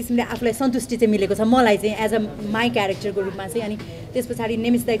एक किसिमले आफूलाई सन्तुष्टि चाहिँ मिलेको छ मलाई चाहिँ एज अ माई क्यारेक्टरको रूपमा चाहिँ अनि त्यस पछाडि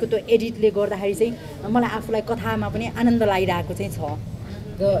नेमिस दाइको त्यो एडिटले गर्दाखेरि चाहिँ मलाई आफूलाई कथामा पनि आनन्द लागिरहेको चाहिँ छ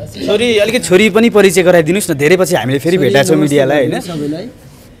छोरी पनि परिचय गराइदिनुहोस् न धेरै पछि हामीले फेरि भेटाएको छौँ मिडियालाई होइन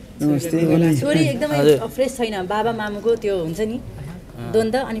छोरी एकदमै फ्रेस छैन बाबा मामुको त्यो हुन्छ नि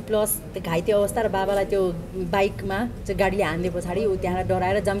द्वन्द अनि प्लस त्यो घाइते अवस्था र बाबालाई त्यो बाइकमा चाहिँ गाडीले हान्ने पछाडि ऊ त्यहाँ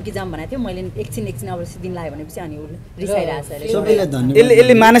डराएर जम्की जाम भनेको थियो मैले एकछिन अवश्य दिन लाग्यो भनेपछि अनि उसले रिसाइरहेको छ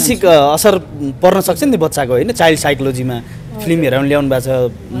यसले मानसिक असर पर्न सक्छ नि बच्चाको होइन चाइल्ड साइकोलोजीमा फिल्म हेरेर ल्याउनु भएको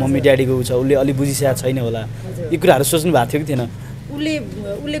छ मम्मी ड्याडीको ऊ छ उसले अलि बुझिसकेको छैन होला यी कुराहरू सोच्नु भएको थियो कि थिएन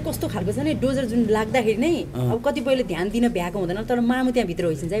उसले कस्तो खालको छ नि डोजर जुन लाग्दाखेरि नै अब कतिपयले ध्यान दिन भ्याएको हुँदैन तर मामु त्यहाँभित्र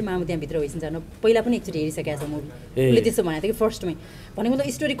होइसिन्छ है मामु त्यहाँभित्र होइसिन्छ पहिला पनि एकचोटि हेरिसकेको छ मुभी उसले त्यस्तो भनेको थियो कि फर्स्टमै भनेको त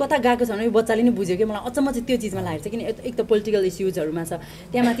स्टोरी कता गएको छ भने बच्चाले नै बुझ्यो कि मलाई अचम्म चाहिँ त्यो चिजमा लागेको छ किन एक त पोलिटिकल इस्युजहरूमा छ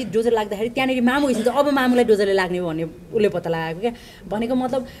त्यहाँ माथि डोजर लाग्दाखेरि त्यहाँनिर मामु होइसिन्छ अब मामुलाई डोजरले लाग्ने भन्ने उसले पत्ता लगाएको क्या भनेको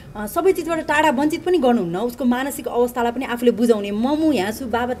मतलब सबै चिजबाट टाढा वञ्चित पनि गर्नुहुन्न उसको मानसिक अवस्थालाई पनि आफूले बुझाउने ममु यहाँ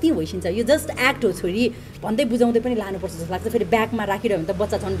छु बाबा त्यहीँ होइसिन्छ यो जस्ट एक्ट हो छोरी भन्दै बुझाउँदै पनि लानुपर्छ जस्तो लाग्छ फेरि ब्याकमा राखिरह्यो भने त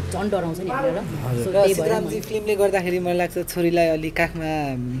बच्चा झन् डराउँछ नि हेरेर सीतारामजी फिल्मले गर्दाखेरि मलाई लाग्छ छोरीलाई अलि काखमा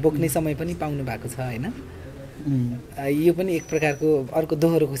बोक्ने समय पनि पाउनु भएको छ होइन यो पनि एक प्रकारको अर्को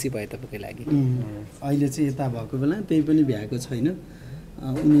दोहोरो खुसी भयो तपाईँको लागि अहिले चाहिँ यता भएको बेला त्यही पनि भ्याएको छैन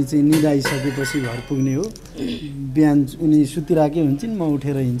उनी चाहिँ निदाइसकेपछि घर पुग्ने हो बिहान उनी सुतिरहेकै हुन्छन् म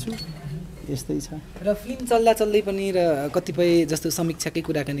उठेर हिँड्छु यस्तै छ र फिल्म चल्दा चल्दै पनि र कतिपय जस्तो समीक्षाकै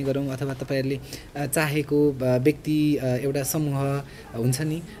कुराकानी गरौँ अथवा तपाईँहरूले चाहेको व्यक्ति एउटा समूह हुन्छ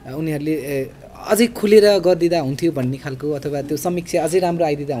नि उनीहरूले अझै खुलेर गरिदिँदा हुन्थ्यो भन्ने खालको अथवा त्यो समीक्षा अझै राम्रो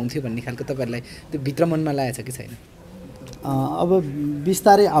आइदिँदा हुन्थ्यो भन्ने खालको तपाईँहरूलाई त्यो भित्र मनमा लागेको छ कि छैन अब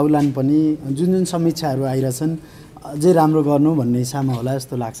बिस्तारै आउलान् पनि जुन समीक्षाहरू आइरहेछन् अझै राम्रो गर्नु भन्ने हिसाबमा होला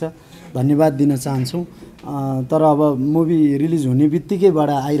जस्तो लाग्छ धन्यवाद दिन चाहन्छौँ तर अब मुभी रिलिज हुने बित्तिकैबाट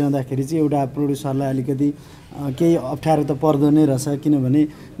आइरहँदाखेरि चाहिँ एउटा प्रोड्युसरलाई अलिकति केही अप्ठ्यारो त पर्दो नै रहेछ किनभने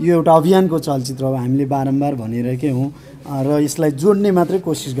यो एउटा अभियानको चलचित्र हो हामीले बारम्बार भनिरहेकै हौँ र यसलाई जोड्ने मात्रै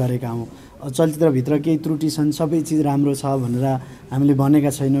कोसिस गरेका हौँ चलचित्रभित्र केही त्रुटि छन् सबै चिज राम्रो छ भनेर हामीले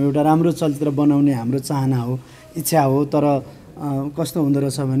भनेका छैनौँ एउटा राम्रो चलचित्र बनाउने हाम्रो चाहना हो इच्छा हो तर कस्तो हुँदो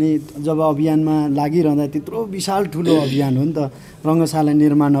रहेछ भने जब अभियानमा लागिरहँदा त्यत्रो विशाल ठुलो अभियान हो नि त रङ्गशाला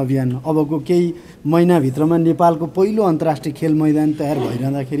निर्माण अभियान अबको केही महिनाभित्रमा नेपालको पहिलो अन्तर्राष्ट्रिय खेल मैदान तयार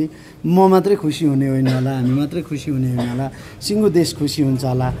भइरहँदाखेरि म मात्रै खुसी हुने होइन होला हामी मात्रै खुसी हुने होइन होला सिङ्गो देश खुसी हुन्छ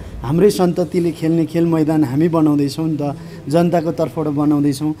होला हाम्रै सन्ततिले खेल्ने खेल मैदान हामी बनाउँदैछौँ नि त जनताको तर्फबाट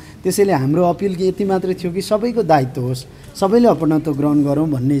बनाउँदैछौँ त्यसैले हाम्रो अपिल यति मात्रै थियो कि सबैको दायित्व होस् सबैले अपनत्व ग्रहण गरौँ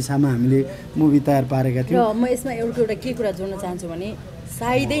भन्ने हिसाबमा हामीले मुभी तयार पारेका थियौँ र म यसमा एउटा के कुरा जोड्न चाहन्छु भने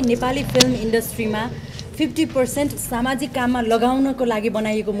सायदै नेपाली फिल्म इन्डस्ट्रीमा 50% सामाजिक काममा लगाउनको लागि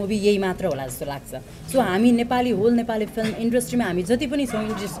बनाइएको मुभी यही मात्र होला जस्तो लाग्छ सो हामी होल नेपाली फिल्म इन्डस्ट्रीमा हामी जति पनि छौँ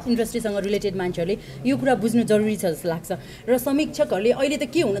इन्डस्ट्रीसँग रिलेटेड मान्छेहरूले यो कुरा बुझ्नु जरुरी छ जस्तो लाग्छ र समीक्षकहरूले अहिले त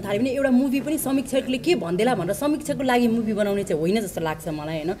के हुन थाल्यो भने एउटा मुभी पनि समीक्षकले के भन्देला भनेर समीक्षाको लागि मुभी बनाउने चाहिँ होइन जस्तो लाग्छ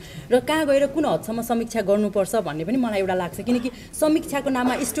मलाई होइन र कहाँ गएर कुन हदसम्म समीक्षा गर्नुपर्छ भन्ने पनि मलाई एउटा लाग्छ किनकि समीक्षाको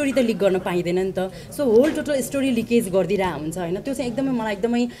नाममा स्टोरी त लिक गर्न पाइँदैन नि त so whole total story leakage गरिदिरहेको हुन्छ होइन त्यो चाहिँ एकदमै मलाई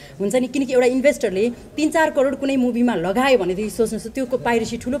एकदमै हुन्छ नि किनकि एउटा इन्भेस्टरले 3-4 करोड कुनै मुभीमा लगायो भनेदेखि सोच्नुहोस् त्यो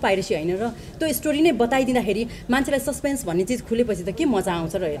पाइरेसी ठुलो पाइरेसी होइन र त्यो स्टोरी नै बताइदिँदाखेरि मान्छेलाई सस्पेन्स भन्ने चिज खुलेपछि त के मजा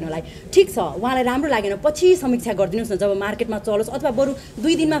आउँछ र हेर्नलाई ठिक छ उहाँलाई राम्रो लागेन पछि समीक्षा गरिदिनुहोस् न जब मार्केटमा चलोस् अथवा बरु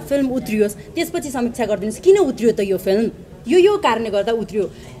 2 दिनमा फिल्म उत्रियोस् त्यसपछि समीक्षा गरिदिनुहोस् किन उत्रियो त यो फिल्म यो कारणले गर्दा उत्रियो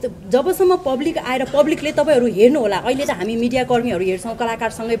जबसम्म पब्लिक आएर पब्लिकले तपाईँहरू हेर्नु होला अहिले त हामी मिडिया कर्मीहरू हेर्छौँ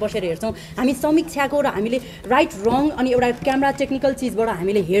कलाकारसँगै बसेर हेर्छौँ हामी समीक्षाको र हामीले राइट रङ अनि एउटा क्यामेरा टेक्निकल चिजबाट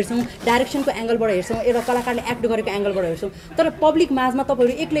हामीले हेर्छौँ डाइरेक्सनको एङ्गलबाट हेर्छौँ एउटा कलाकारले एक्ट गरेको एङ्गलबाट हेर्छौँ तर पब्लिक माझमा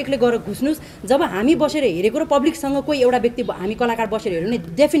तपाईँहरू एक्लै गएर घुस्नुहोस् जब हामी बसेर हेरेको र पब्लिकसँग कोही एउटा व्यक्ति हामी कलाकार बसेर हेऱ्यो भने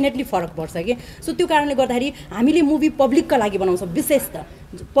डेफिनेटली फरक पर्छ कि सो त्यो कारणले गर्दाखेरि हामीले मुभी पब्लिकका लागि बनाउँछौँ विशेष त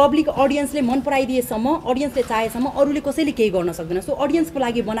पब्लिक अडियन्सले मन पराइदिएसम्म अडियन्सले चाहेसम्म अरूले कसैले केही गर्न सक्दैन सो अडियन्सको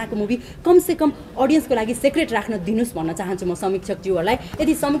लागि बनाएको मुभी कमसेकम अडियन्सको लागि सेक्रेट राख्न दिनुहोस् भन्न चाहन्छु म समीक्षकज्यूहरूलाई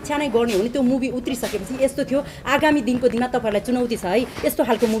यदि समीक्षा नै गर्ने हो भने त्यो मुभी उत्रिसकेपछि यस्तो थियो आगामी दिनको दिनमा तपाईँहरूलाई चुनौती छ है यस्तो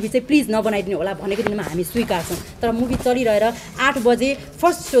खालको मुभी चाहिँ प्लिज नबनाइदिनु होला भनेको दिनमा हामी स्वीकार्छौँ तर मुभी चलिरहेर 8 बजे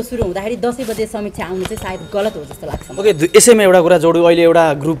फर्स्ट शो सुरु हुँदाखेरि 10 बजे समीक्षा आउनु चाहिँ सायद गलत हो जस्तो लाग्छ ओके यसैमा एउटा कुरा जोडौँ अहिले एउटा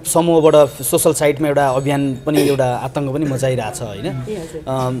ग्रुप समूहबाट सोसल साइटमा एउटा अभियान पनि एउटा आतङ्क पनि मचाइरहेछ होइन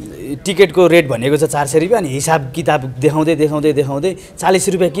टिकटको रेट भनेको छ 400 रुपियाँ अनि हिसाब किताब देखाउँदै 40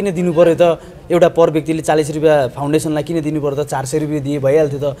 रुपियाँ किन दिनु पर्यो त एउटा पर व्यक्तिले 40 रुपियाँ फाउन्डेसनलाई किन दिनु पर्यो त 400 रुपियाँ दिए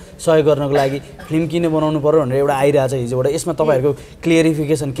भइहाल्थ्यो त सहयोग गर्नको लागि फिल्म किन बनाउनु पर्यो भनेर एउटा आइरहेछ हिजोबाट यसमा तपाईँहरूको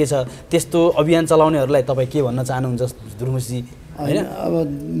क्लियरिफिकेसन के छ त्यस्तो अभियान चलाउनेहरूलाई तपाईँ के भन्न चाहनुहुन्छ धुर्मुसजी होइन अब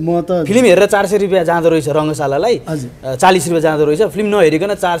म त फिल्म हेरेर 400 रुपियाँ जाँदो रहेछ रङ्गशालालाई 40 रुपियाँ जाँदो रहेछ फिल्म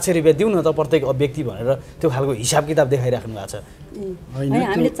नहेरिकन 400 रुपियाँ दिउँ न त प्रत्येक व्यक्ति भनेर त्यो खालको हिसाब किताब देखाइराख्नु भएको छ होइन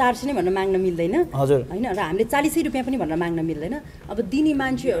हामीले 400 नै भनेर माग्न मिल्दैन हजुर होइन र हामीले 40 रुपियाँ पनि भनेर माग्न मिल्दैन अब दिने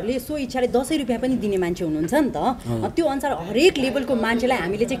मान्छेहरूले सो इच्छाले 10 रुपियाँ पनि दिने मान्छे हुनुहुन्छ नि त त्यो अनुसार हरेक लेभलको मान्छेलाई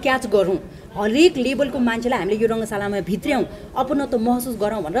हामीले चाहिँ क्याच गरौँ हरेक लेभलको मान्छेलाई हामीले यो रङ्गशालामा भित्र्याउँ अपनत्व महसुस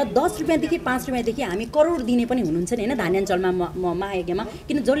गरौँ भनेर 10 रुपियाँदेखि 5 रुपियाँदेखि हामी करोड दिने पनि हुनुहुन्छ नि होइन धान्याञ्चलमा मागेमा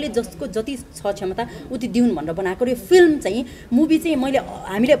किन जसले जसको जति छ क्षमता उति दिउन् भनेर बनाएको र यो फिल्म चाहिँ मुभी चाहिँ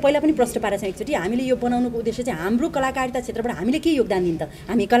हामीले पहिला पनि प्रश्न पारेको छौँ एकचोटि हामीले यो बनाउनुको उद्देश्य चाहिँ हाम्रो कलाकारिता क्षेत्रबाट हामीले के योगदान दिन्छ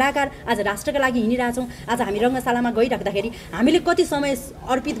हामी कलाकार आज राष्ट्रका लागि हिँडिरहेछौँ आज हामी रङ्गशालामा गइराख्दाखेरि हामीले कति समय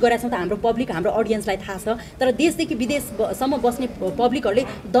अर्पित गरेका छौँ त हाम्रो पब्लिक हाम्रो अडियन्सलाई थाहा छ तर देशदेखि विदेशसम्म बस्ने पब्लिकहरूले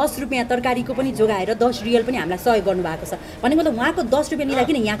 10 रुपियाँ तरकारीको पनि जोगाएर 10 रियल पनि हामीलाई सहयोग गर्नुभएको छ भनेको त उहाँको 10 रुपियाँ लिँदा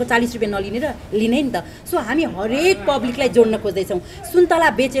किन यहाँको 40 रुपियाँ नलिने र लिने नि त सो हामी हरेक पब्लिकलाई जोड्न खोज्दैछौँ सुन्तला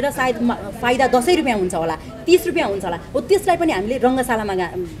बेचेर सायद फाइदा 10 रुपियाँ हुन्छ होला 30 रुपियाँ हुन्छ होला हो त्यसलाई पनि हामीले रङ्गशालामा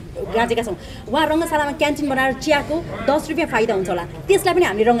गाजेका छौँ उहाँ रङ्गशालामा क्यान्टिन बनाएर चियाको 10 रुपियाँ फाइदा हुन्छ होला त्यसलाई पनि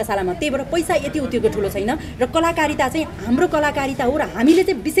हामीले रङ्गशालामा त्यही भएर पैसा यति उत्तिको ठुलो छैन र कलाकारिता चाहिँ हाम्रो कलाकारिता हो र हामीले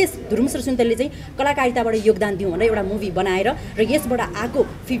चाहिँ विशेष धुर्मुस र सुन्तलीले चाहिँ कलाकारिताबाट योगदान दिउँ भनेर एउटा मुभी बनाएर र यसबाट आएको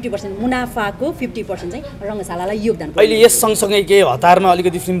 50% मुनाफाको 50% चाहिँ रङ्गशालालाई योगदान अहिले यस सँगसँगै केही हतारमा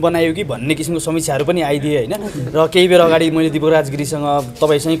अलिकति फिल्म बनायो कि भन्ने किसिमको समीक्षाहरू पनि आइदिए होइन र केही बेर अगाडि मैले दीपक गिरीसँग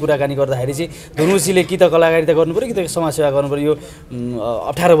तपाईँसँग कुराकानी गर्दाखेरि चाहिँ धुर्मुसजीले कि त कलाकारिता गर्नु पऱ्यो कि त समाजसेवा गर्नु पऱ्यो यो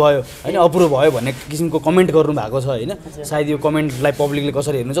अप्ठ्यारो भयो होइन अपुरो भयो भन्ने किसिमको कमेन्ट गर्नु भएको छ होइन सायद यो कमेन्टलाई पब्लिकले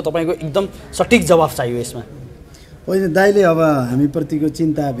कसरी हेर्नुहुन्छ तपाईँको एकदम सठिक जवाफ चाहियो यसमा होइन दाइले अब हामीप्रतिको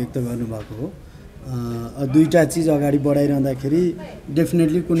चिन्ता व्यक्त गर्नुभएको हो दुईवटा चिज अगाडि बढाइरहँदाखेरि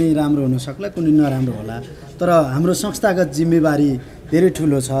डेफिनेटली कुनै राम्रो हुन सक्ला कुनै नराम्रो होला तर हाम्रो संस्थागत जिम्मेवारी धेरै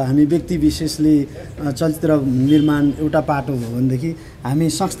ठुलो छ हामी व्यक्ति विशेषले चलचित्र निर्माण एउटा पाटो हो भनेदेखि हामी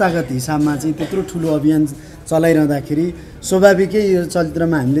संस्थागत हिसाबमा चाहिँ त्यत्रो ठुलो अभियान चलाइरहँदाखेरि स्वाभाविकै यो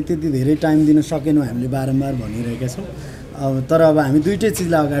चलचित्रमा हामीले त्यति धेरै टाइम दिन सकेनौँ हामीले बारम्बार भनिरहेका छौँ तर अब हामी दुईटै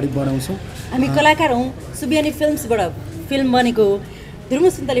चिजलाई अगाडि बढाउँछौँ हामी कलाकार हौँ सुबियानी फिल्म्सबाट फिल्म बनेको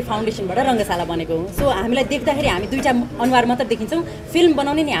धुर्मुस सुन्तली फाउन्डेसनबाट रङ्गशाला बनेको हो। सो हामीलाई देख्दाखेरि हामी दुईवटा अनुहार मात्र देखिन्छौँ। फिल्म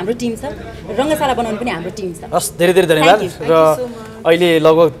बनाउने नि हाम्रो टिम छ, रङ्गशाला बनाउने पनि हाम्रो टिम छ। हस्, धेरै धेरै धन्यवाद। र अहिले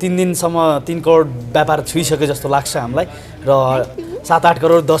लगभग 3 दिनसम्म 3 करोड व्यापार छुइसक्यो जस्तो लाग्छ हामीलाई र 7-8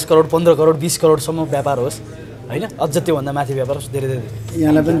 करोड 10 करोड 15 करोड 20 करोडसम्म व्यापार होस् होइन, अझ त्योभन्दा माथि व्यापार होस्। धेरै धेरै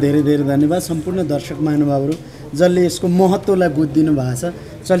यहाँलाई पनि धेरै धेरै धन्यवाद। सम्पूर्ण दर्शक महानुभावहरू जसले यसको महत्त्वलाई बुझिदिनु भएको छ,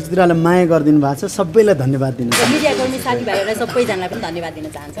 चलचित्रलाई माया गरिदिनु भएको छ, सबैलाई धन्यवाद दिनु चाहन्छु। मिडियाकर्मी साथीभाइहरूलाई सबैजनालाई पनि धन्यवाद दिन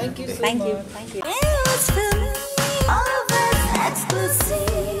चाहन्छु। Thank you.